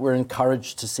fact that we're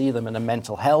encouraged to see them in a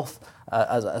mental health,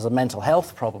 as a mental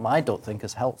health problem, I don't think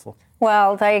is helpful.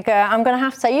 Well, there you go.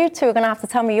 You two are going to have to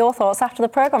tell me your thoughts after the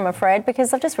programme, I'm afraid,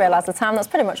 because I've just realised the time. That's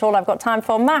pretty much all I've got time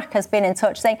for. Mac has been in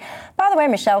touch saying, by the way,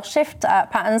 Michelle, shift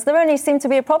patterns, there only seem to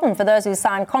be a problem for those who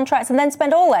sign contracts and then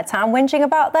spend all their time whinging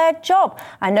about their job.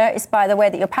 I noticed, by the way,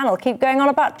 that your panel keep going on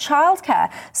about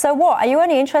childcare. So what, are you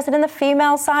only interested in the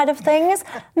female side of things?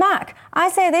 Mac, I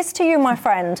say this to you, my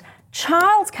friend.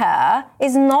 Childcare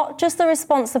is not just the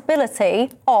responsibility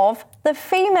of the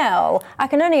female. I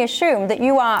can only assume that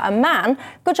you are a man.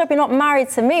 Good job you're not married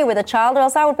to me with a child, or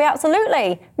else I would be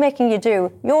absolutely making you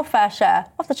do your fair share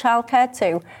of the childcare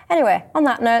too. Anyway, on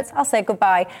that note, I'll say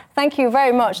goodbye. Thank you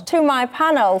very much to my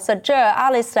panel, Sir Joe,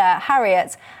 Alistair,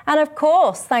 Harriet, and of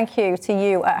course, thank you to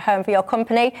you at home for your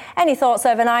company. Any thoughts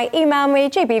overnight, email me,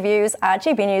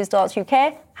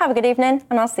 gbviews@gbnews.uk. Have a good evening,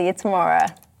 and I'll see you tomorrow.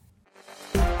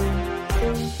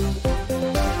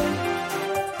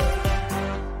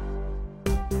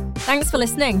 Thanks for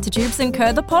listening to Jubes &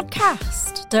 Co, the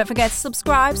podcast. Don't forget to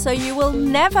subscribe so you will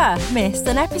never miss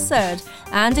an episode.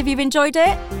 And if you've enjoyed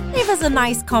it, leave us a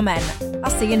nice comment.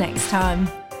 I'll see you next time.